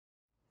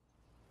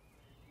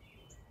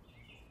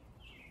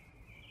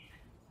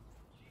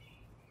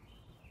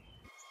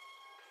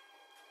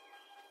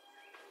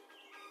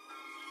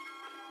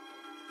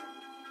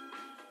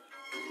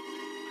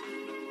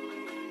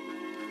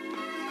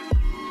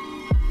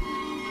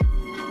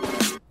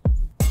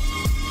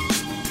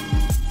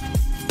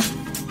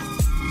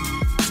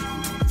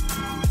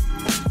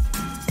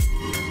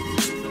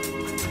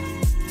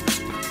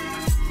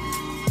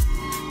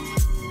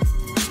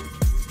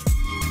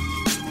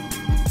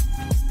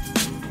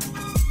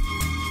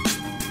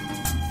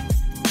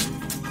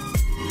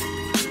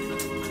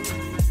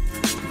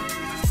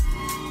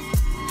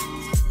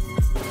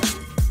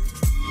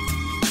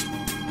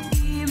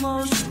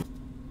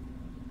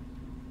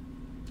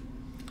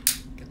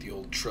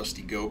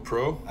trusty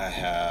GoPro. I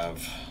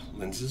have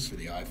lenses for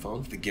the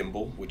iPhone, the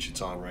gimbal, which it's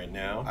on right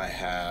now.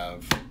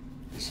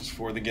 This is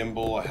for the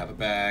gimbal. I have a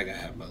bag. I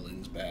have my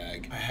lens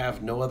bag. I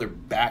have no other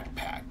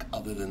backpack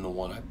other than the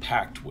one I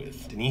packed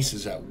with. Denise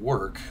is at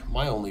work.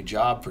 My only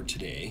job for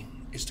today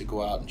is to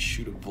go out and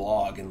shoot a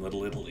vlog in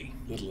Little Italy.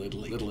 Little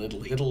Italy.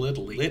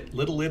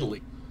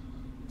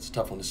 It's a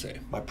tough one to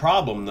say. My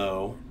problem,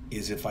 though,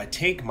 is if I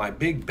take my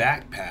big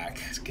backpack,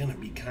 it's gonna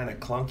be kind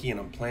of clunky, and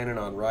I'm planning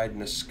on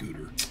riding a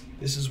scooter.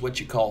 This is what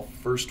you call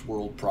first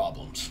world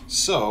problems.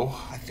 So,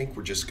 I think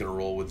we're just gonna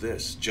roll with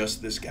this.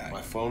 Just this guy.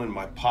 My phone in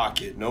my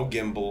pocket, no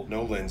gimbal,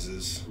 no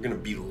lenses. We're gonna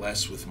be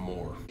less with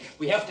more.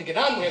 We have to get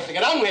on,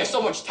 we have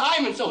so much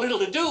time and so little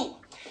to do.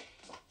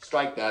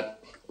 Strike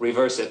that,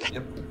 reverse it.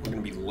 Yep, we're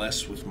gonna be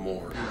less with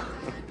more.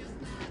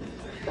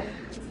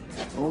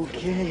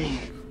 Okay.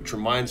 Which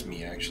reminds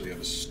me, actually,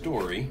 of a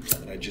story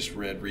that I just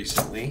read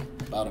recently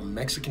about a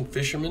Mexican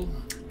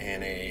fisherman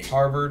and a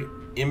Harvard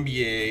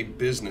MBA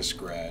business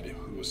grad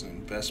who was an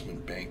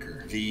investment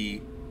banker.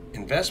 The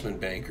investment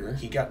banker,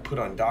 he got put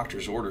on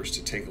doctor's orders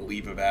to take a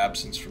leave of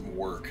absence from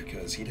work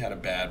because he'd had a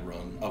bad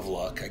run of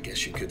luck, I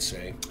guess you could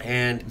say.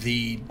 And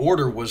the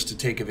order was to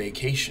take a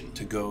vacation,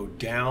 to go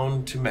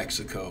down to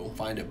Mexico,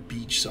 find a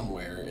beach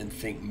somewhere, and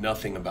think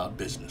nothing about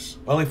business.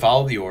 Well, he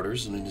followed the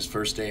orders, and in his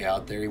first day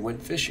out there, he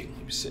went fishing.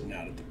 He was sitting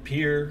out at the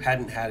pier,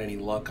 hadn't had any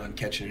luck on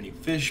catching any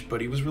fish,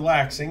 but he was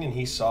relaxing, and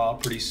he saw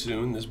pretty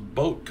soon this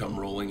boat come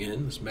rolling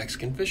in, this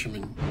Mexican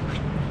fisherman.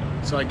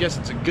 So I guess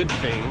it's a good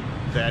thing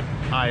that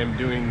I am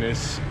doing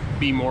this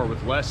be more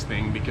with less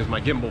thing, because my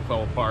gimbal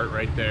fell apart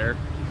right there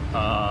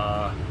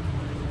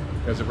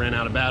because it ran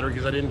out of battery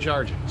because I didn't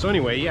charge it. So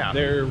anyway, yeah,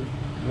 there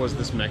was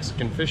this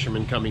Mexican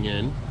fisherman coming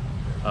in.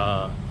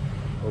 Oh,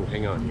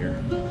 hang on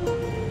here.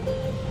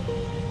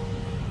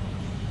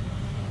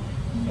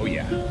 Oh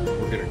yeah,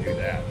 we're gonna do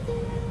that.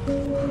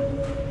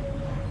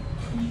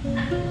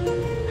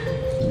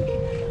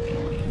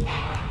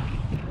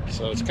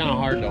 So it's kind of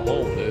hard to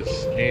hold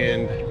this,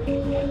 and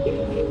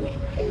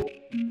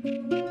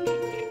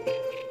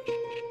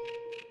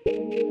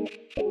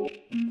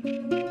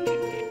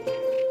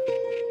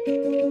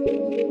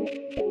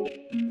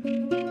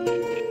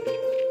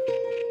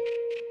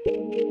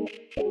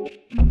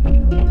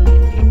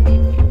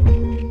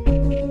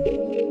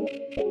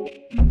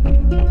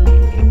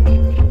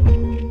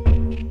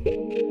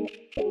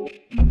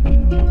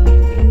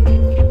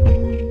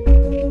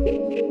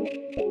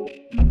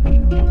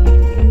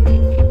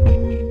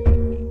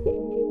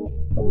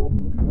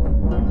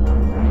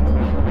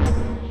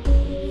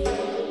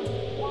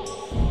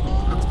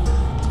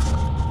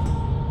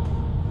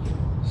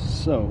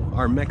so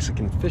our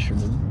Mexican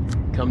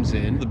fisherman comes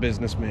in. The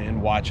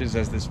businessman watches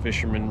as this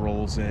fisherman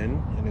rolls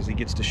in, and as he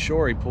gets to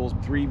shore, he pulls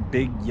 3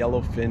 big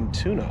yellowfin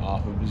tuna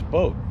off of his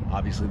boat.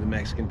 Obviously, the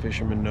Mexican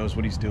fisherman knows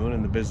what he's doing,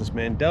 and the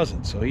businessman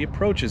doesn't. So he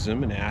approaches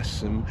him and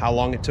asks him how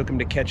long it took him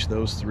to catch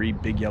those 3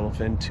 big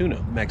yellowfin tuna.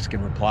 The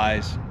Mexican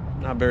replies,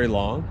 "Not very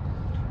long."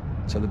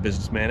 So the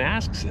businessman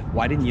asks him,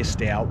 "Why didn't you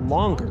stay out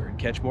longer and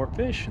catch more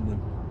fish?" And the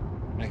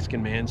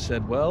Mexican man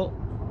said, "Well,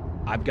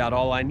 I've got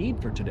all I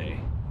need for today.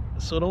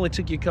 So it only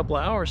took you a couple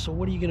of hours, so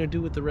what are you gonna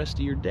do with the rest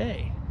of your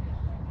day?"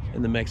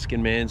 And the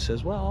Mexican man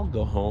says, "Well, I'll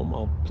go home,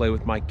 I'll play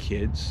with my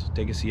kids,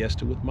 take a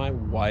siesta with my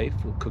wife,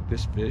 we'll cook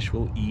this fish,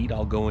 we'll eat,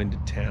 I'll go into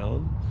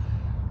town,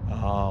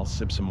 I'll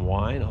sip some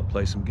wine, I'll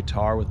play some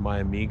guitar with my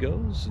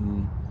amigos,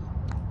 and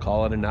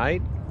call it a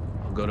night.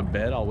 I'll go to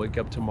bed, I'll wake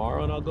up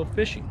tomorrow, and I'll go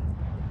fishing."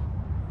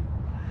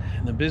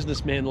 And the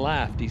businessman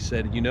laughed. He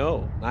said, "You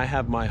know, I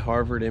have my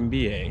Harvard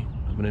MBA,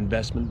 I'm an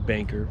investment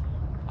banker,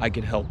 I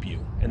could help you."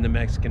 And the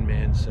Mexican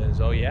man says,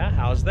 "Oh yeah,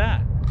 how's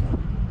that?"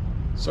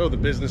 So the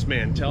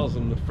businessman tells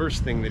him the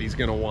first thing that he's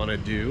gonna wanna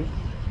do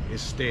is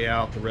stay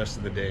out the rest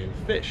of the day and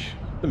fish.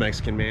 The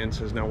Mexican man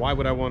says, "Now why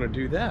would I wanna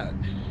do that?"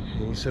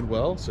 And he said,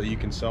 "Well, so you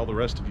can sell the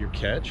rest of your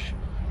catch,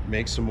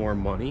 make some more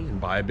money,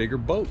 and buy a bigger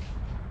boat."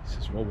 He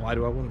says, "Well, why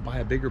do I wanna buy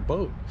a bigger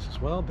boat?" He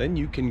says, "Well, then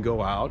you can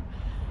go out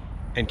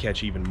and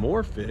catch even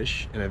more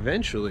fish, and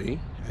eventually,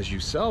 as you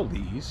sell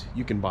these,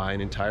 you can buy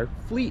an entire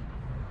fleet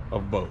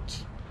of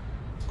boats."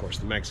 Of course,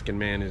 the Mexican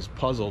man is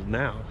puzzled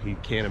now. He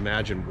can't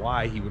imagine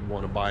why he would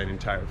want to buy an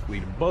entire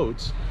fleet of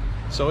boats.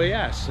 So he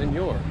asks,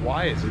 "Senor,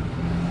 why is it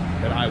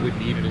that I would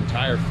need an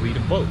entire fleet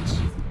of boats?"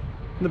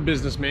 And the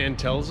businessman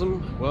tells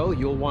him, "Well,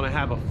 you'll want to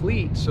have a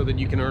fleet so that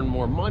you can earn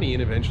more money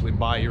and eventually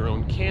buy your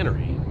own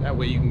cannery. That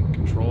way you can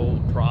control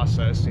the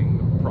processing,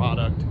 the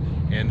product,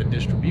 and the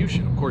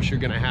distribution. Of course, you're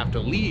going to have to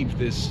leave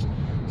this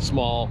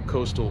small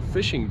coastal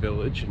fishing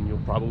village, and you'll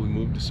probably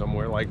move to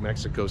somewhere like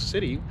Mexico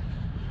City,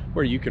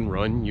 where you can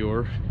run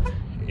your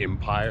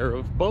empire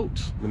of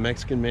boats." The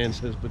Mexican man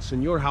says, "But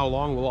senor, how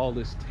long will all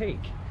this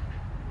take?"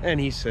 And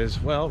he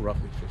says, "Well,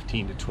 roughly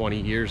 15 to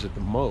 20 years at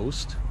the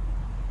most."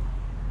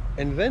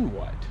 "And then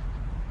what?"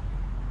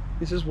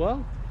 He says,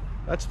 "Well,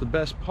 that's the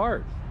best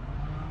part.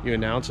 You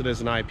announce it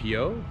as an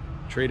IPO,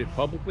 trade it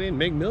publicly, and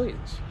make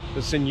millions."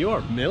 "But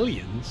senor,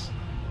 millions?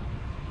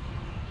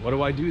 What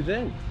do I do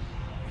then?"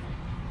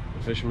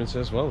 The fisherman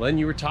says, "Well, then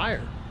you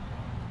retire."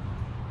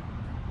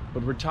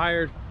 But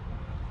retired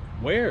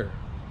where?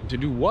 And to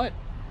do what?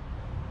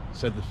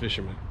 Said the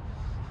fisherman.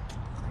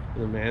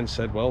 And the man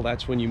said, well,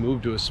 that's when you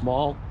move to a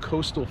small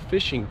coastal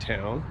fishing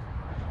town.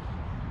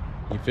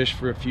 You fish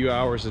for a few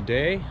hours a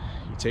day,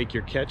 you take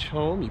your catch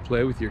home, you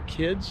play with your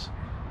kids,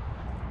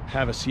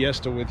 have a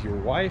siesta with your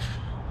wife,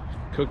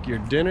 cook your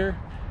dinner,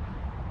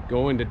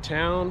 go into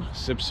town,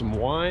 sip some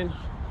wine,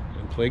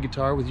 and play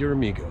guitar with your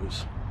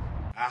amigos.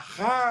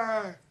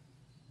 Aha!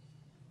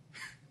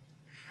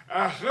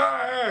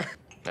 Aha!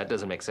 That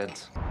doesn't make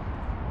sense.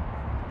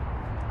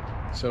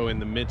 So in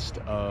the midst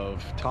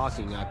of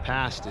talking, I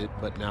passed it,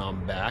 but now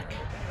I'm back.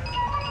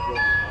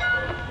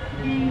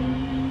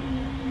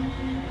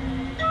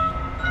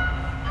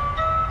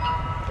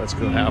 Let's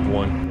go have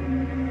one.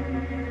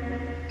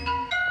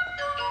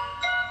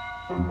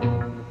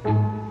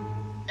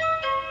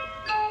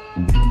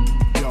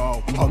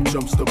 Up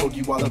jumps the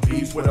boogie while the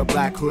bees with a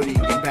black hoodie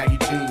and baggy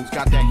jeans.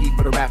 Got that heat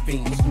for the rap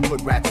fiends,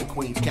 hood rats and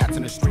queens, cats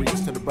in the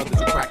streets. To the brothers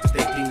who practice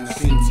their deans.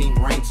 Team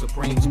reign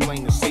supremes,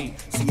 plain to see.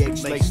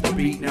 CH lace the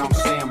beat, now I'm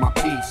saying my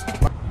piece.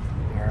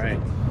 All right.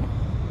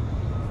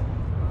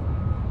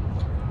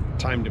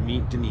 Time to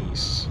meet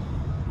Denise.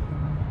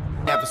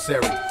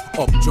 Adversary,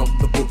 up jump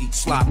the boogie,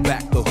 slide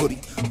back the hoodie.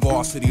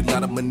 Varsity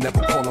letterman,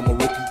 never call him a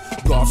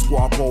rookie. God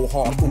squad roll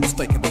hard, fools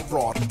thinking of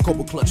fraud.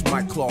 Cobra clutch,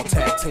 Mike Claw,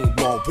 tag team,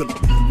 raw Billy.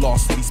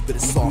 Lost city, spit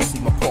it saucy,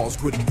 my paws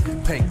gritty.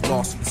 Pink,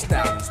 lost the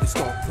stallions, they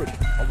start pretty.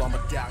 All on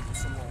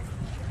medallions, along.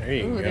 There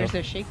you go. There's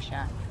a Shake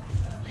Shack.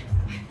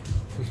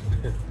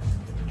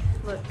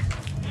 Look.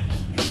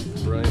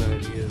 Bright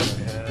ideas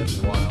I had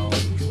while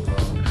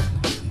drunk.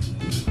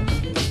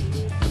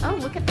 Oh,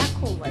 look at that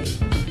cool light.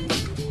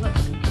 Look.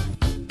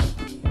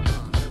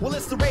 Well,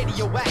 it's the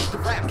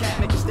radioactive rap cat,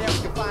 make you stare, we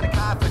can find a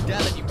high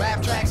fidelity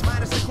rap tracks,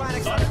 minus the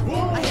chronics.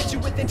 I hit you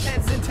with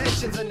intense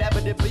intentions,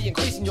 inevitably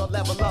increasing your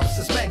level of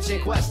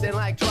suspension. Question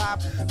like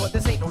drop, but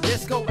this ain't no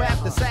disco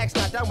rap. The sax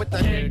not done with the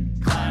kick,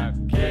 clap,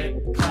 kick,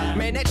 clap.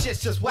 Man, that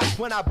shit's just whack.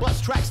 When I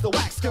bust tracks, the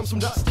wax comes from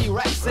dusty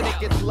racks, and it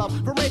gets love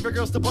from raver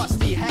girls to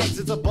busty hags.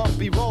 It's a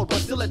bumpy road, but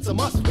still it's a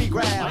must we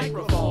grab.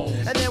 Microphone.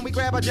 And then we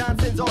grab our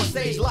Johnsons on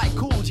stage like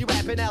Cool G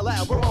rapping out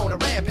loud. We're on a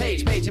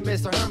rampage, paging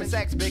Mr. Herman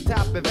Sack's big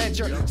top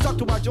adventure. Stuck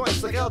to our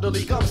joints like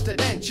elderly comes to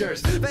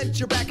dentures.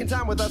 Venture back in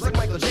time with us like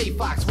Michael J.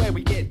 Fox, where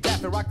we get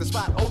deaf and rock the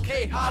spot.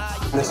 Okay,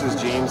 hop. This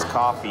is James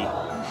Coffee.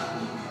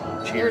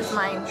 Cheers. Here's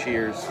mine.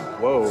 Cheers.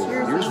 Whoa,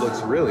 Cheers. yours looks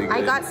really good.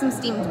 I got some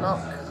steamed milk.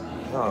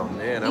 Oh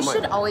man, You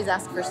should always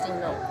ask for steamed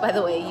milk. By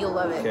the way, you'll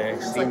love it. Okay,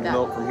 It's steamed like that.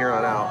 milk from here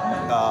on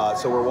out.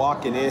 So we're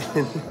walking in.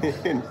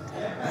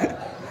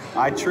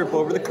 I trip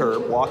over the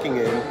curb walking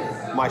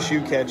in. My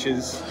shoe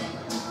catches.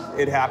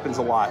 It happens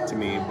a lot to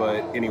me,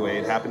 but anyway,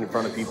 it happened in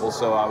front of people,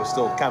 so I was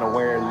still kind of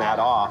wearing that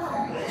off.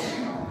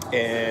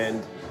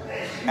 And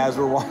as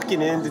we're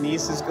walking in,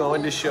 Denise is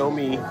going to show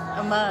me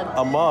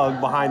A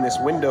mug behind this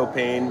window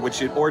pane,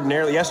 which it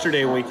ordinarily,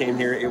 yesterday when we came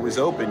here, it was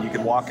open. You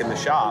could walk in the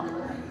shop.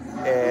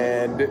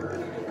 And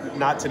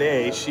not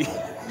today.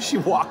 She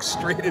walks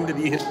straight into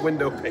the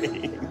window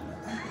pane.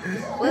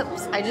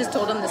 Whoops. I just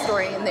told them the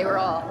story and they were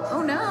all,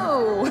 oh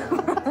no.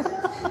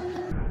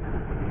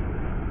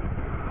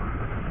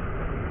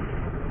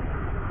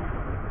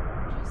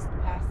 Just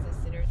past the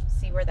sitter.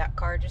 See where that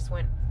car just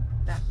went?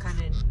 That kind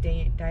of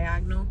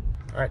diagonal.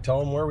 All right, tell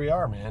them where we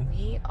are, man.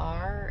 We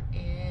are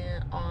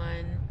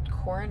on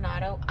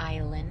Coronado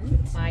Island.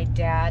 My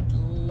dad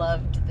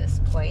loved this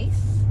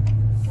place.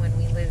 When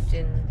we lived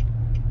in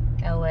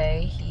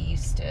LA, he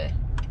used to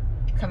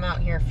come out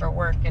here for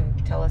work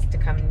and tell us to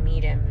come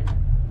meet him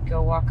and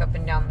go walk up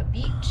and down the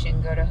beach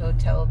and go to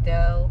Hotel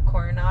del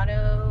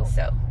Coronado.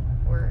 So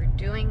we're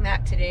doing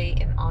that today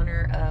in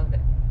honor of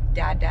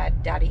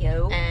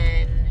Daddy-O,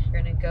 and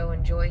we're gonna go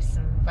enjoy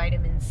some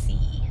vitamin C.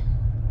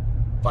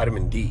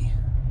 Vitamin D.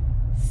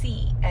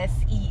 C,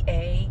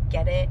 S-E-A,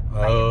 get it?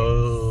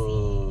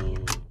 Oh. Vitamin C.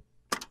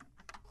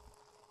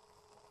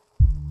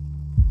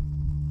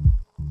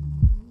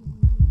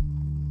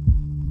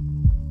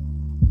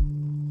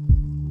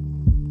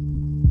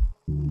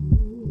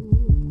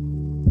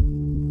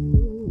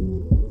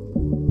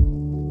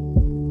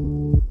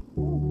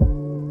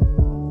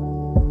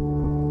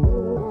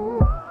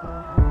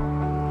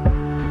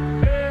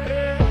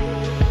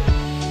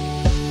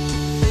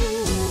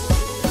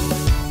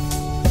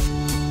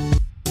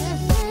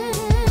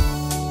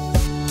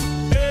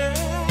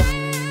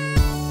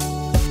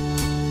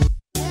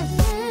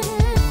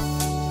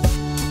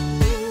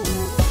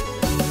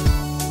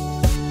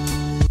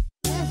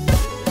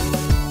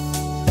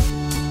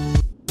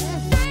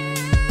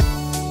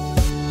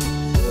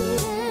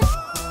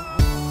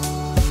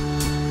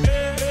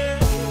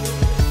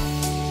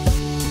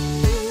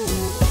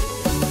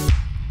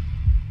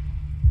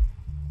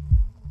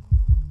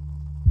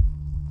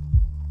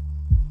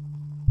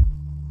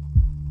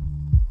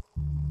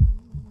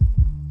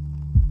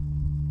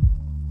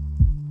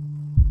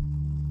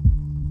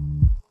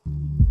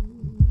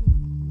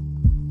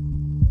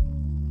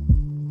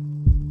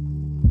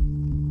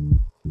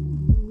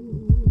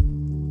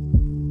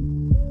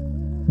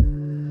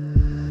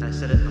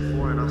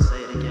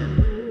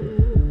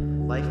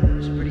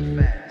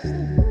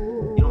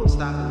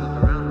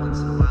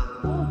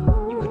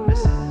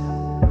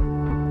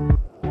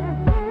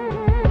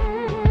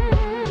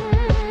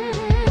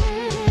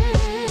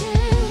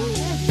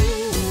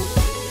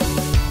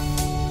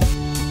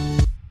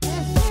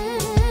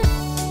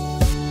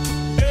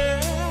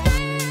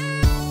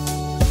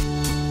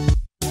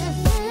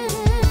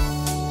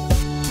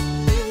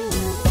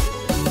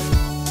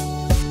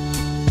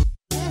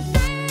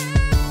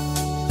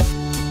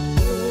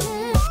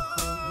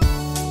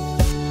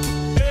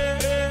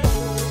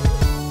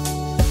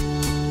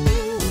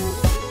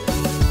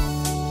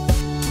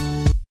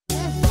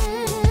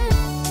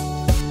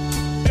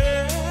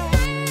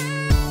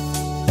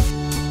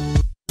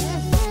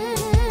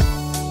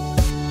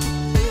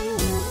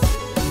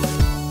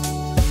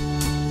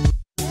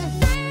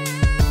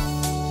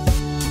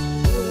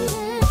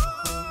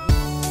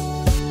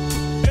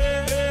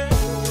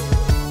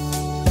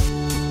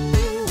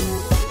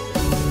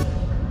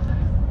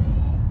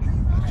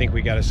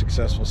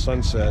 successful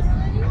sunset